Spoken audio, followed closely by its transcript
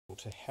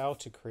to how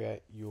to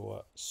create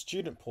your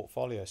student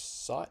portfolio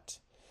site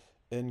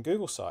in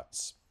Google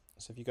Sites.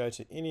 So if you go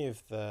to any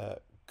of the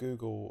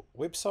Google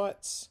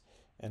websites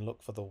and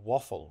look for the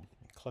waffle,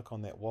 click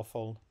on that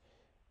waffle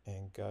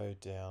and go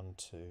down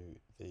to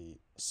the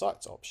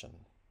Sites option.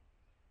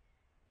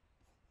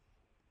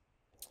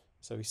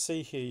 So we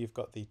see here you've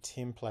got the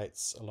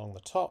templates along the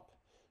top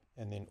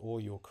and then all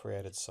your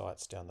created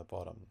sites down the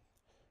bottom.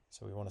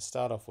 So we want to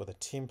start off with a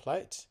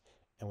template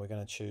and we're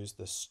going to choose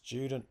the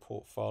student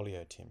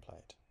portfolio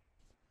template.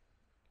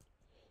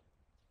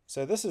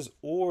 So this has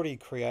already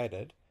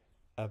created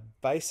a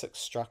basic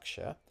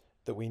structure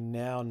that we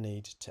now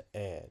need to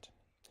add.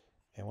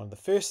 And one of the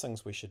first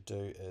things we should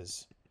do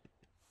is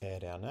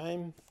add our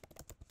name.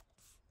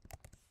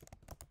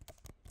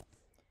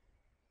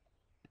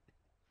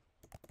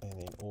 And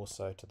then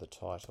also to the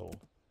title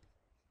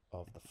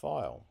of the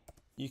file.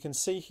 You can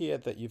see here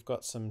that you've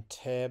got some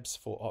tabs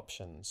for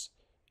options.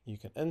 You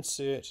can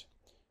insert,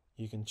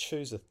 you can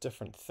choose a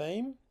different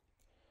theme,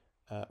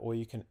 or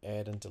you can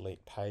add and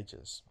delete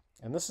pages.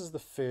 And this is the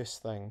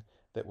first thing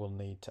that we'll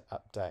need to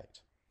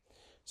update.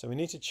 So we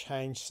need to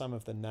change some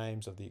of the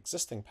names of the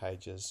existing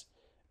pages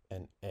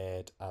and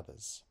add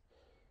others.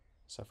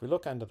 So if we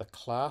look under the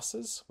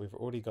classes, we've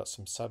already got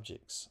some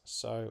subjects.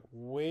 So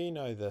we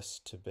know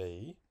this to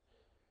be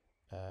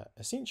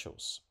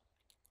essentials.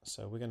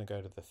 So we're going to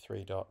go to the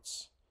three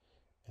dots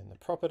in the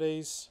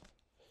properties,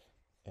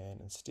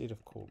 and instead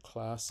of called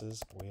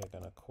classes, we are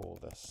going to call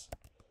this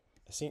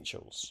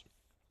essentials.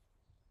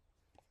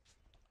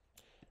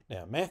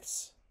 Now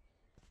maths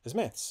is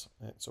maths.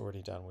 That's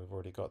already done. We've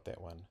already got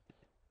that one.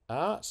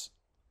 Art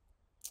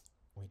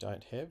we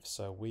don't have,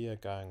 so we are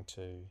going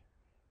to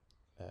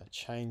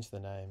change the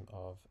name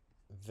of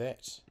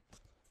that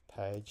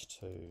page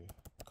to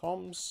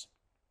comms,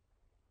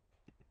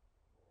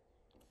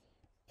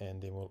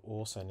 and then we'll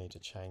also need to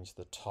change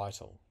the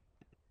title.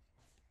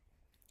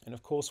 And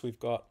of course we've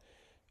got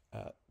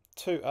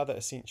two other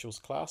essentials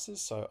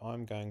classes, so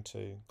I'm going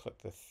to click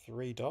the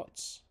three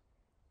dots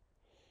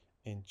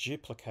and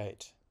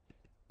duplicate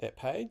that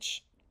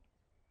page,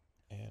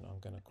 and I'm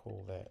going to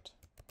call that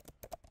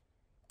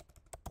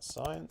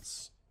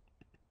science,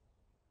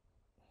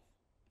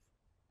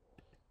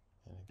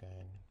 and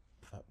again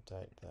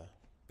update the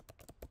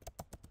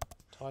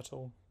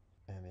title,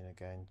 and then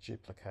again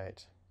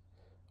duplicate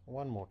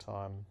one more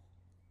time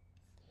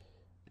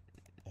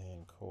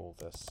and call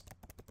this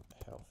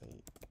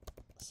healthy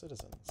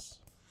citizens.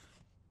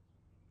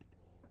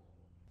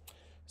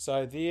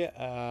 So there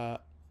are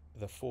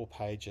the 4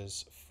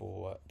 pages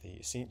for the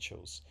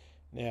essentials.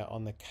 Now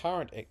on the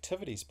current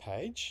activities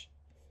page,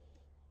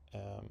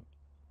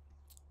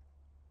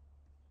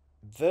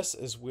 this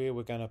is where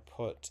we're going to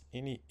put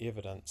any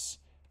evidence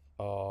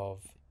of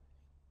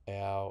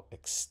our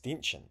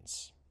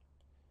extensions.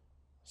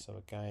 So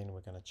again,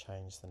 we're going to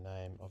change the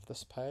name of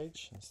this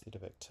page. Instead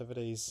of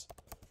activities,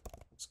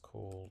 it's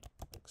called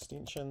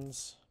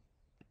extensions,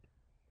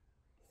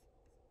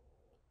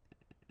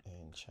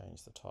 and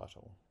change the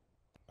title.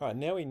 Alright,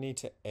 now we need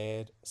to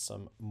add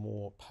some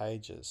more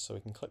pages. So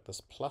we can click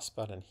this plus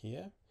button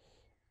here,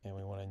 and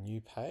we want a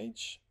new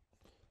page.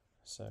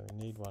 So we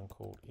need one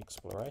called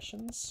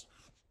explorations.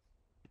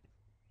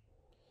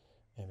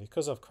 And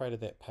because I've created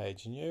that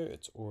page new,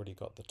 it's already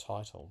got the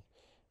title.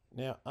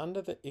 Now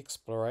under the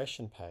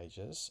exploration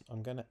pages,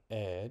 I'm going to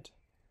add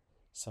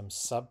some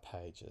sub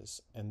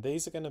pages, and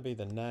these are going to be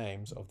the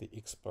names of the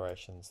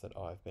explorations that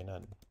I've been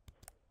in.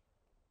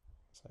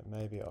 So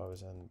maybe I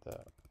was in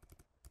the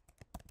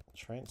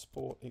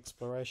transport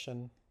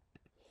exploration,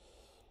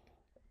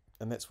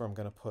 and that's where I'm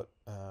going to put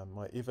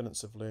my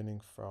evidence of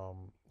learning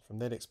from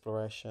that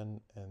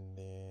exploration, and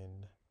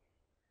then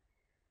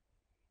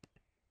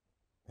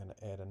I'm going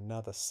to add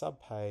another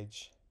sub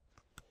page,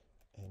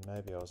 and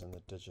maybe I was in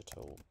the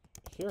digital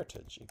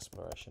heritage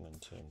exploration in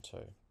term 2.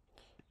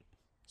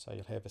 So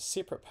you'll have a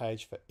separate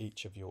page for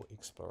each of your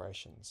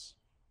explorations.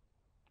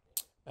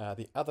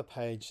 The other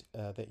page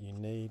that you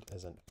need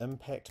is an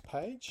impact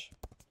page,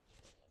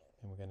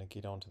 and we're going to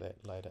get onto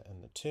that later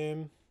in the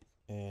term.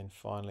 And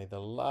finally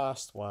the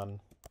last one,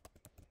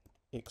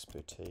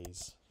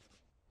 expertise,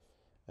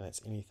 and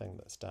that's anything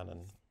that's done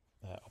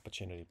in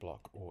opportunity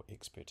block or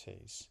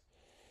expertise.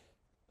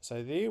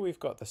 So there we've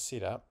got the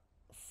setup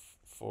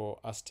for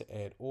us to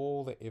add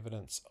all the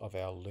evidence of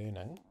our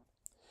learning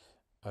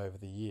over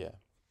the year.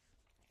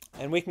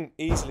 And we can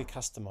easily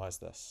customize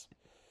this.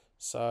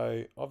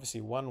 So obviously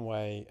one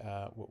way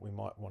what we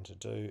might want to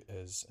do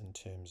is in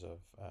terms of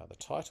the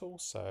title.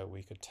 So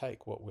we could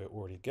take what we're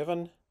already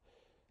given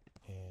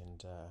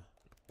and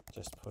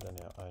just put in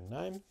our own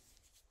name.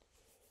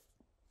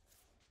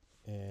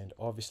 And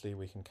obviously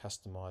we can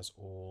customize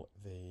all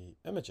the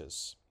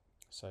images.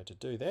 So to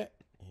do that,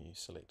 you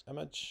select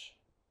image,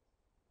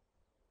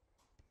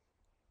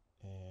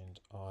 and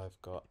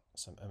I've got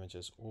some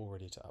images all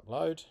ready to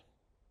upload.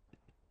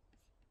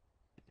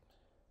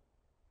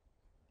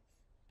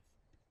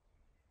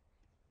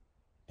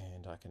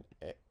 And I can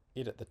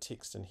edit the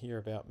text in here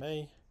about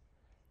me,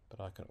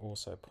 but I can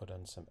also put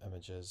in some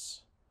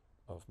images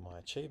of my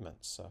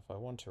achievements. So if I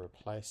want to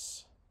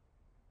replace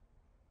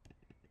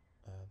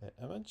that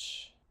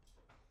image,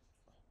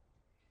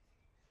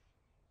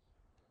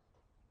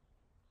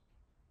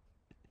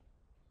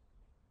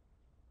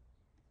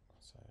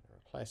 so to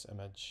replace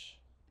image,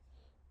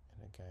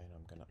 and again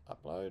I'm going to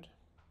upload.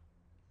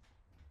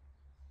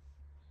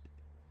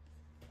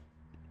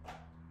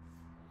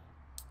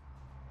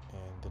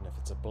 And then if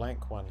it's a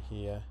blank one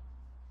here,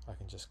 I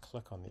can just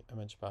click on the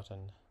image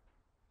button,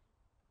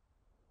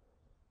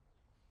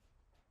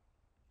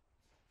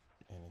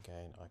 and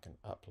again I can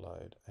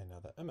upload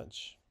another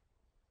image.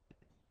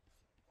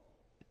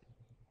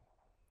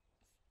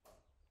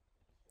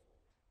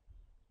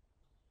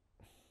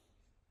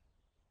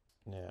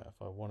 Now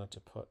if I wanted to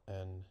put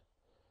in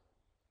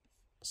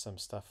some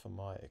stuff for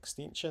my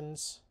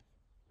extensions,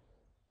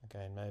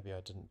 again maybe I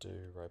didn't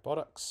do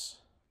robotics,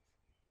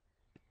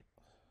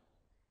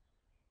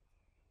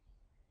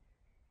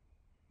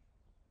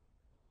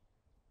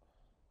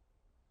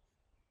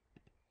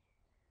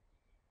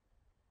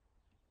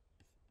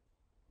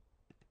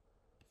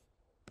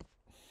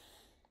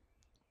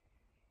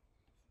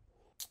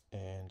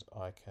 and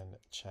I can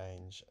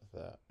change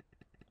the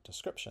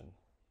description.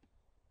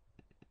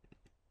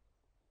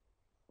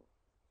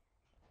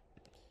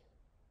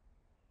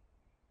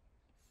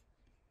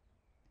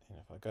 And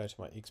if I go to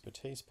my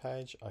expertise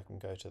page, I can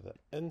go to the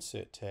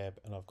insert tab,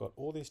 and I've got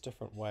all these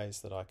different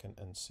ways that I can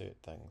insert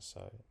things.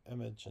 So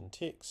image and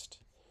text,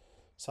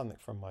 something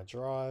from my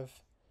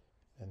drive,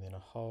 and then a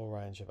whole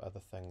range of other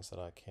things that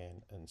I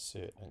can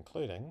insert,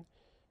 including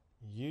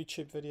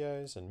YouTube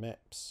videos and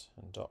maps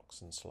and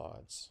docs and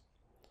slides.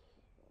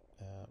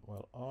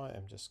 Well, I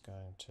am just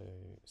going to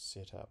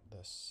set up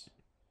this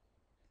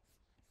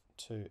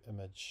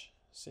 2-image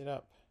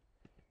setup,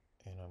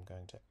 and I'm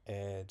going to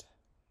add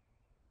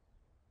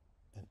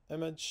an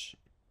image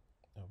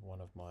of one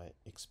of my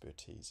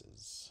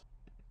expertises.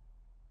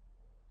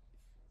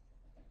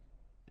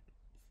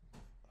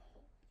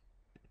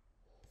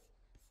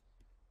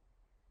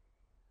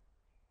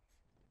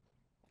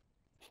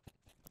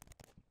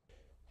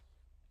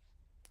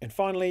 And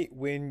finally,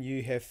 when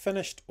you have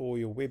finished all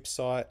your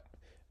website,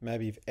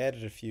 maybe you've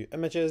added a few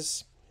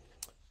images,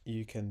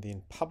 you can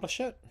then publish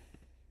it.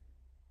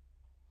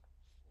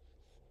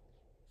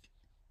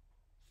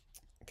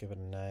 Give it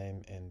a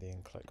name and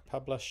then click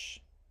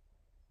publish.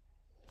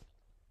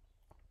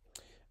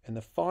 And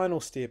the final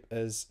step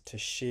is to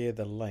share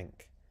the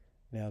link.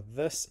 Now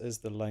this is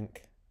the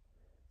link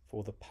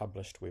for the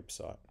published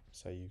website.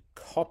 So you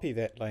copy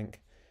that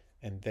link,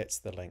 and that's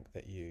the link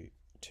that you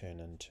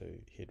turn into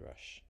HeadRush.